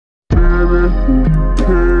who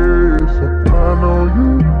cares? I know you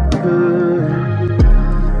care.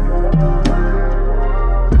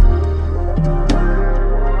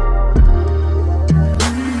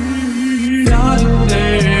 जादू दे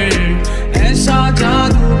ऐसा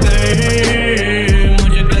जादू दे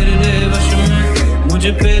मुझे कर दे वश में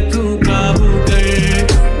मुझे पे तू काबू कर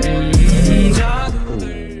जादू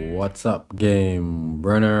दे. What's up, game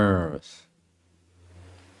runners?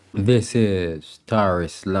 This is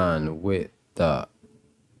Tarisland with the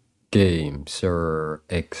Gamesir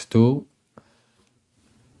X2.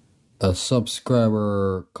 A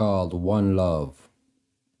subscriber called One Love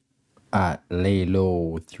at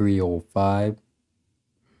Laylo305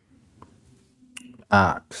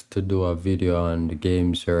 asked to do a video on the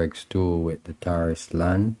Gamesir X2 with the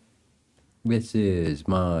Tarisland. This is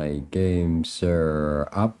my Gamesir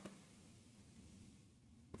app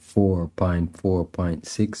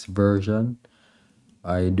 4.4.6 version.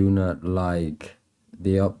 I do not like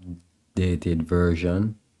the updated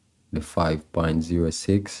version, the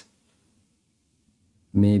 5.06.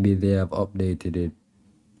 Maybe they have updated it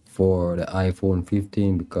for the iPhone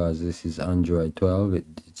 15 because this is Android 12.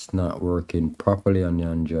 It's not working properly on the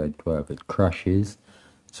Android 12. It crashes.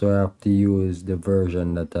 So I have to use the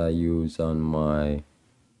version that I use on my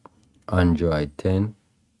Android 10.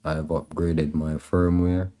 I've upgraded my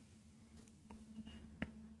firmware.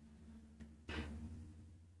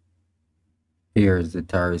 Here's the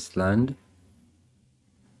Tarisland.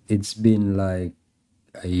 It's been like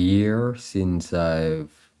a year since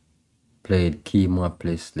I've played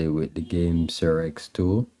Keymappless with the Gamesir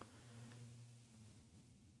X2.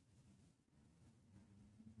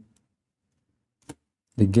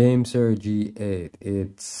 The Gamesir G8,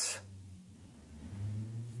 it's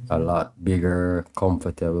a lot bigger,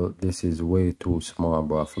 comfortable. This is way too small,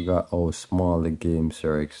 bro. I forgot how small the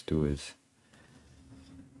Gamesir X2 is.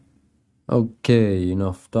 Okay,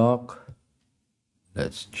 enough talk.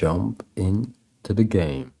 Let's jump into the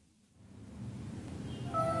game.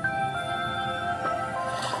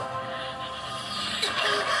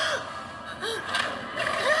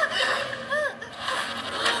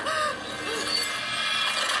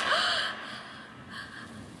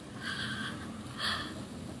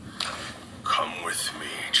 Come with me,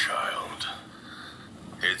 child.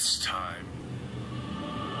 It's time.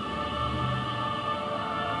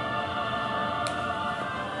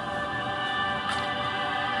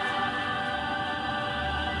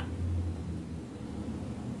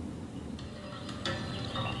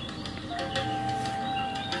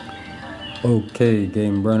 Okay,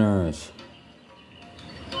 game runners.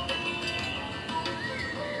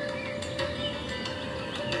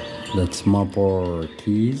 Let's map our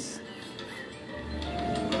keys.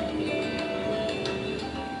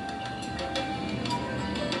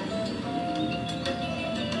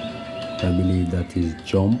 I believe that is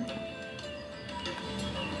jump.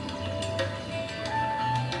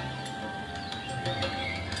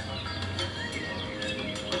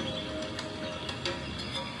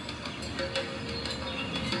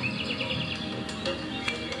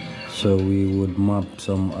 So we would map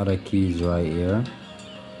some other keys right here.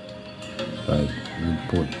 Like we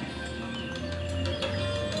put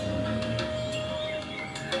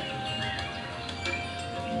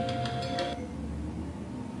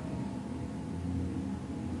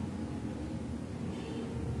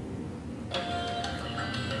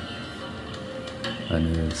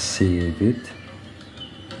and we'll save it.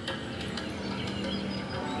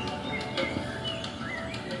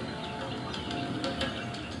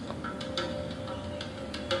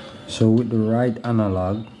 So with the right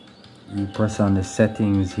analog, you press on the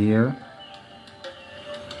settings here.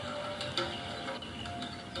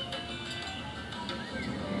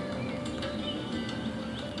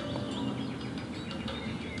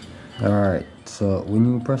 Alright, so when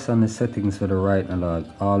you press on the settings for the right analog,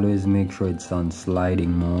 always make sure it's on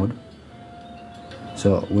sliding mode.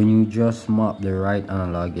 So when you just map the right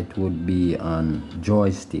analog, it would be on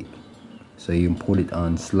joystick. So you put it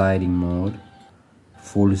on sliding mode,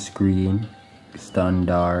 full screen,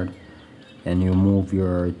 standard, and you move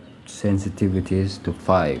your sensitivities to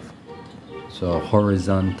 5. So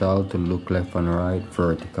horizontal to look left and right,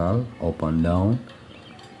 vertical up and down,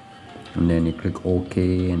 and then you click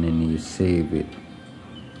OK and then you save it.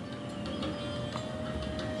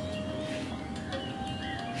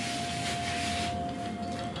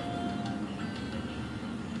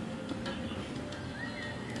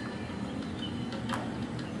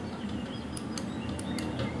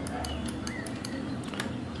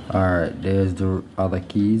 Alright, there's the other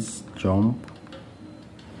keys. Jump,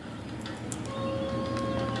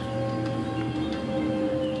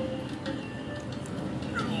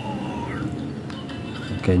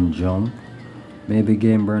 can jump. Maybe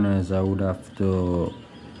game burners, I would have to,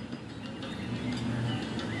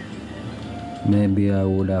 maybe I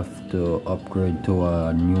would have to upgrade to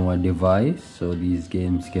a newer device so these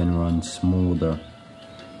games can run smoother.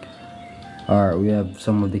 Alright, we have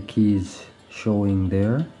some of the keys showing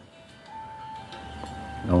there.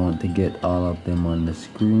 I want to get all of them on the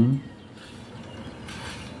screen.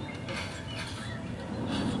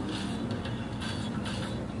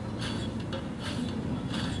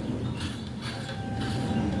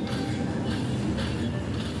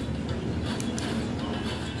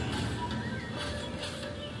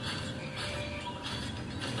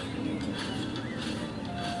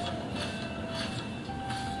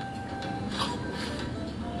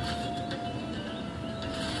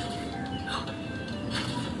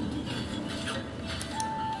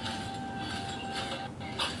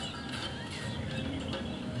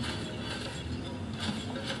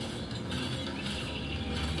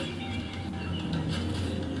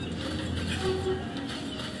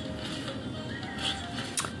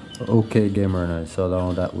 Okay, gamer, now so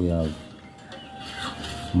now that we have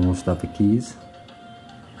most of the keys,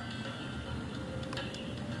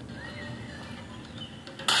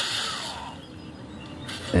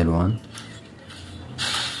 L1,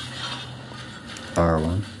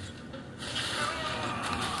 R1,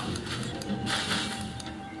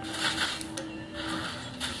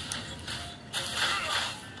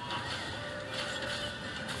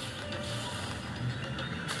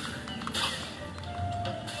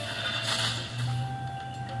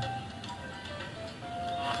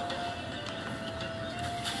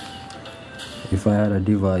 if I had a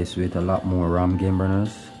device with a lot more RAM, game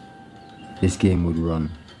burners, this game would run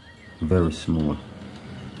very smooth.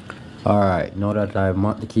 Alright, now that I've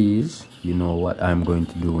marked the keys, you know what I'm going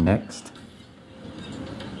to do next.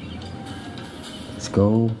 Let's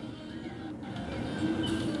go.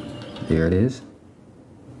 There it is.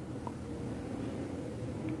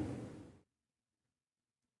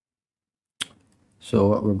 So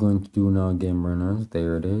what we're going to do now, game burners,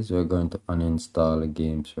 there it is. We're going to uninstall the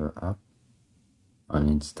Gamesir app.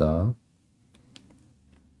 Uninstall.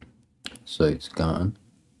 So it's gone.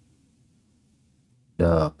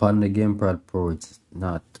 The Panda Gamepad Pro, it's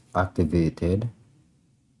not activated.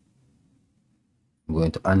 I'm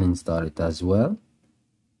going to uninstall it as well.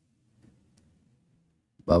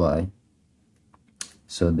 Bye bye.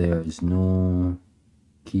 So there is no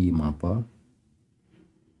Keymapper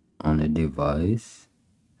on the device.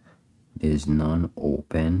 There's none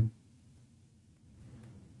open.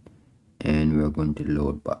 And we're going to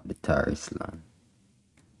load back the Tarisland.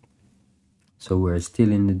 So we're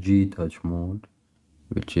still in the G-Touch mode,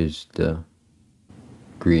 which is the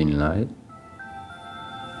green light.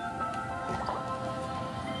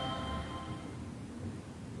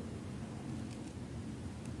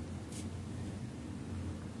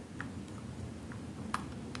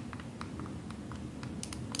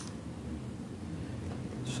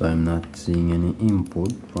 So I'm not seeing any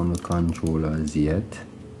input from the controllers yet.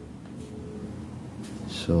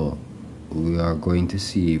 So we are going to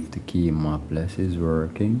see if the Keymappless is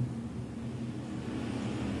working.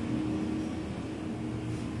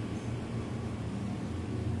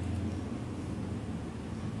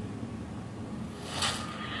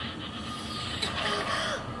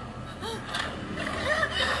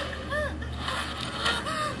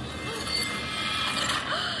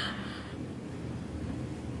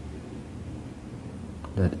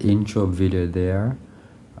 That intro video there,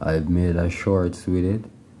 I've made a shorts with it.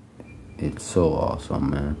 It's so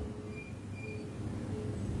awesome, man.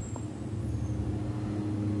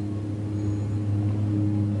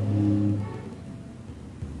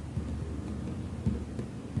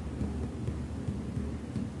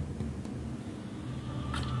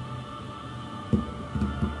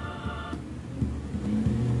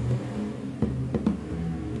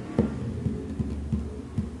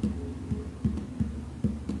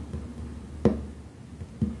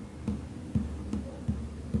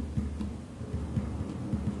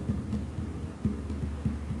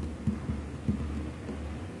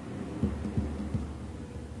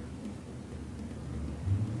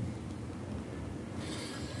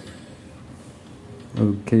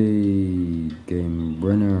 Okay, game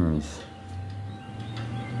runners.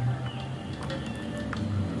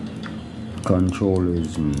 Controller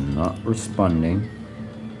is not responding.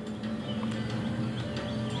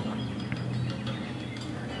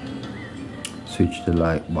 Switch the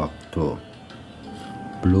light back to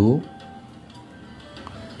blue.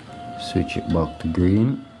 Switch it back to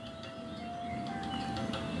green.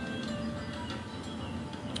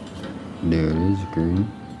 There it is, green.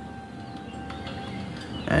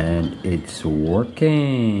 And it's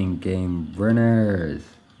working, game runners.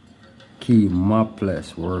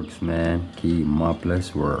 Keymappless works, man.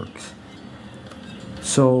 Keymappless works.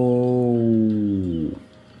 So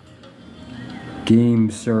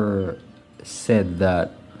Gamesir said that.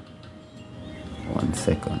 1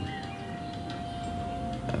 second.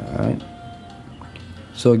 Alright.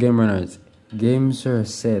 So game runners, Gamesir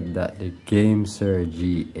said that the Gamesir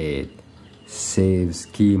G8 saves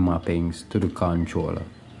key mappings to the controller.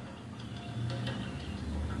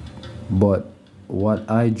 But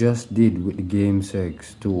what I just did with the Gamesir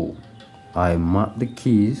X2, I mapped the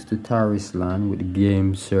keys to Tarisland with the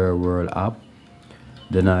Gamesir World app.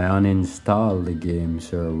 Then I uninstall the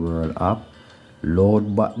Gamesir World app,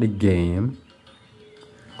 load back the game.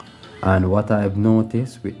 And what I've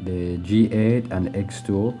noticed with the G8 and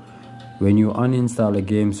X2, when you uninstall the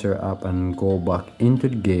Gamesir app and go back into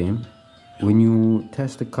the game, when you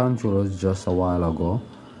test the controllers just a while ago,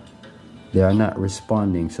 they are not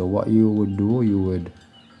responding. So what you would do, you would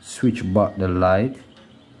switch back the light.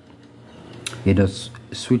 You just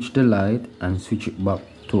switch the light and switch it back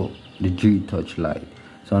to the G-Touch light.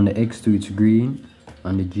 So on the X2 it's green,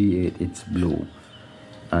 on the G8 it's blue.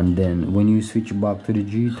 And then when you switch back to the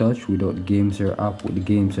G-Touch without Gamesir app with the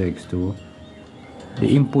Gamesir X2, the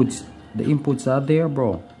inputs are there,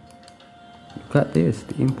 bro. Look at this,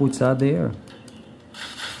 the inputs are there.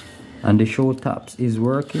 And the show taps is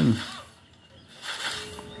working.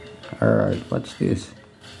 Alright, watch this.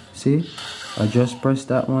 See? I just pressed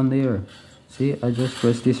that one there. See? I just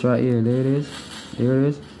pressed this right here. There it is. There it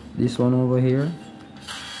is. This one over here.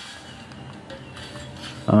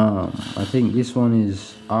 I think this one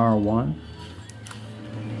is R1.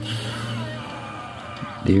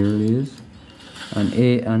 There it is. And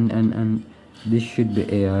A and this should be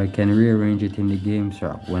A. I can rearrange it in the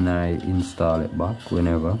Gamesir app when I install it back,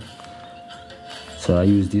 whenever. So I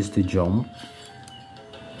use this to jump.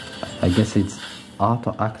 I guess it's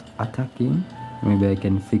auto attacking. Maybe I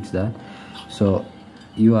can fix that. So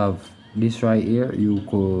you have this right here. You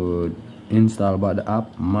could install back the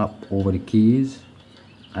app, map over the keys,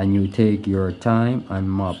 and you take your time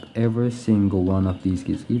and map every single one of these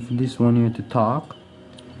keys. If this one here to talk,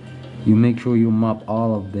 you make sure you map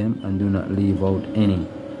all of them and do not leave out any.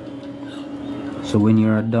 So when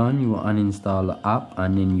you're done, you uninstall the app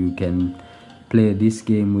and then you can play this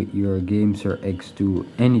game with your Gamesir X2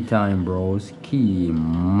 anytime, bros.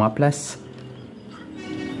 Keymappless.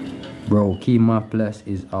 Bro, Keymappless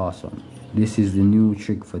is awesome. This is the new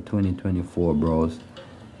trick for 2024, bros.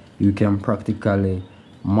 You can practically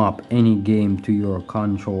map any game to your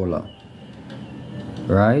controller.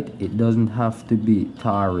 Right? It doesn't have to be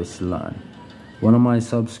Tarisland. One of my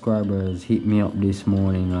subscribers hit me up this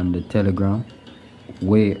morning on the Telegram.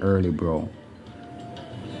 Way early, bro.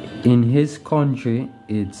 In his country,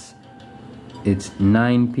 it's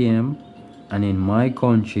 9 p.m. and in my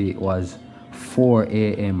country it was 4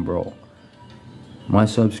 a.m. bro. My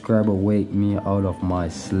subscriber wake me out of my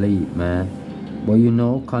sleep, man. But you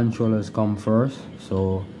know, controllers come first,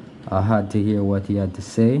 so I had to hear what he had to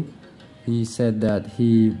say. He said that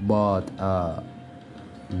he bought a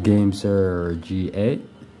Gamesir G8.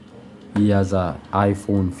 He has an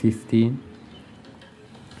iPhone 15.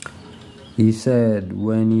 He said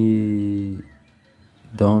when he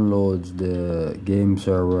downloads the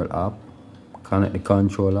Gamesir World app, connect the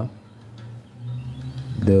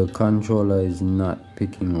controller is not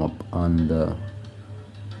picking up on the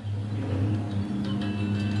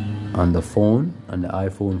phone, on the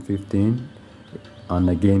iPhone 15. On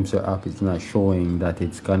the Gamesir app, it's not showing that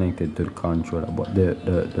it's connected to the controller, but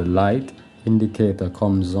the light indicator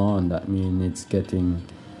comes on. That means it's getting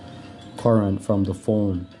current from the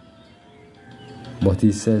phone. But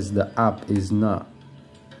he says the app is not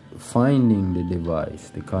finding the device,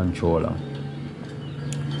 the controller.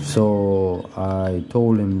 So I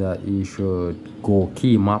told him that he should go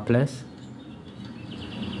Keymappless,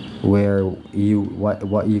 where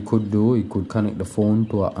what he could do, he could connect the phone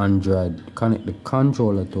to an Android, connect the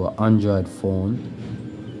controller to an Android phone,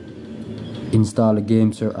 install the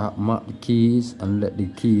Gamesir app, map the keys, and let the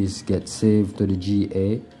keys get saved to the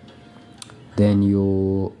G8. Then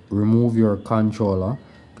you remove your controller,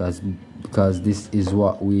 because this is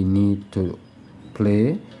what we need to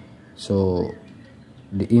play. So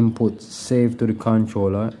the input saved to the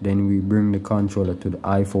controller, then we bring the controller to the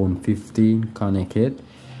iPhone 15, connect it.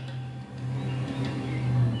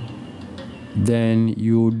 Then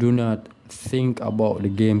you do not think about the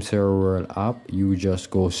Gamesir World app, you just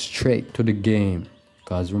go straight to the game,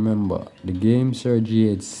 because remember, the Gamesir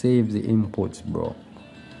G8 saves the inputs, bro.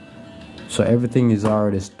 So everything is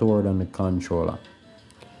already stored on the controller.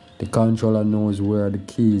 the controller knows where the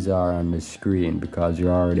keys are on the screen because you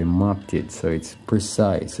already mapped it, so it's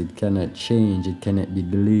precise. It cannot change, it cannot be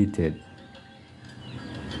deleted.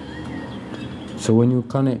 So when you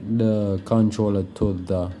connect the controller to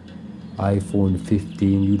the iPhone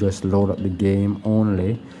 15, you just load up the game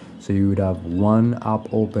only, so you would have one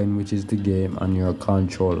app open, which is the game, on your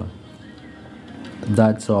controller.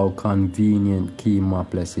 That's how convenient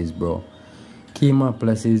Keymappless is, bro.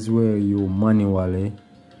 Keymappless is where you manually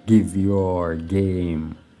give your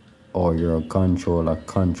game or your controller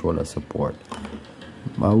support.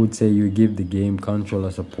 I would say you give the game controller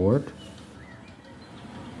support,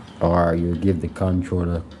 or you give the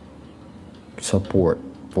controller support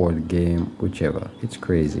for the game, whichever. It's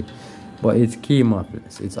crazy, but it's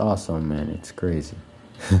Keymappless. It's awesome, man. It's crazy.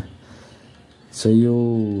 So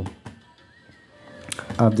you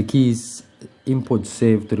have the keys input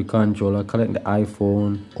saved to the controller, connect the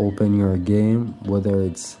iPhone, open your game, whether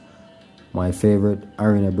it's my favorite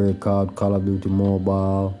Arena Breakout, Call of Duty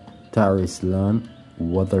Mobile, Tarisland,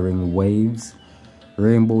 Wuthering Waves,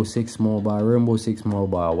 Rainbow Six Mobile.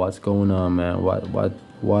 What's going on, man?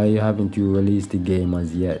 Why haven't you released the game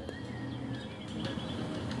as yet?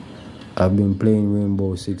 I've been playing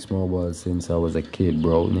Rainbow Six Mobile since I was a kid,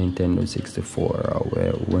 bro. Nintendo 64 or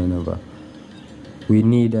whenever. We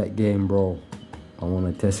need that game, bro. I want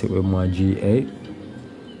to test it with my G8.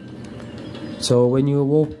 So when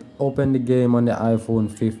you open the game on the iPhone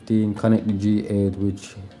 15, connect the G8,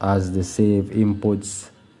 which has the save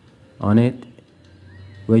inputs on it.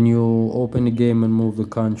 When you open the game and move the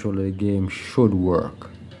controller, the game should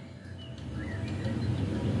work.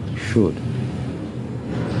 Should.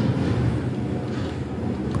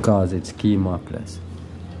 Because it's Keymappless.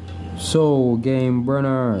 So, game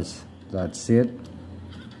burners, that's it.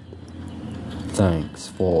 Thanks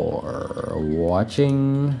for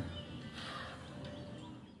watching.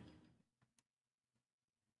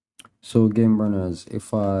 So, game burners,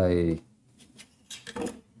 if I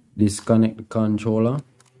disconnect the controller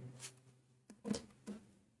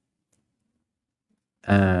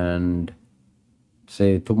and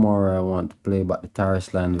say tomorrow I want to play back the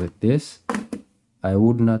Tarisland with this, I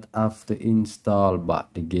would not have to install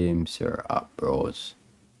back the Gamesir app, bros.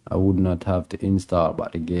 I would not have to install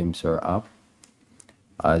back the Gamesir app.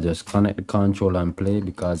 I just connect the controller and play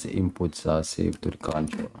because the inputs are saved to the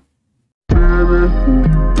controller. Baby, who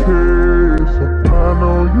cares? I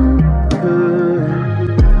know you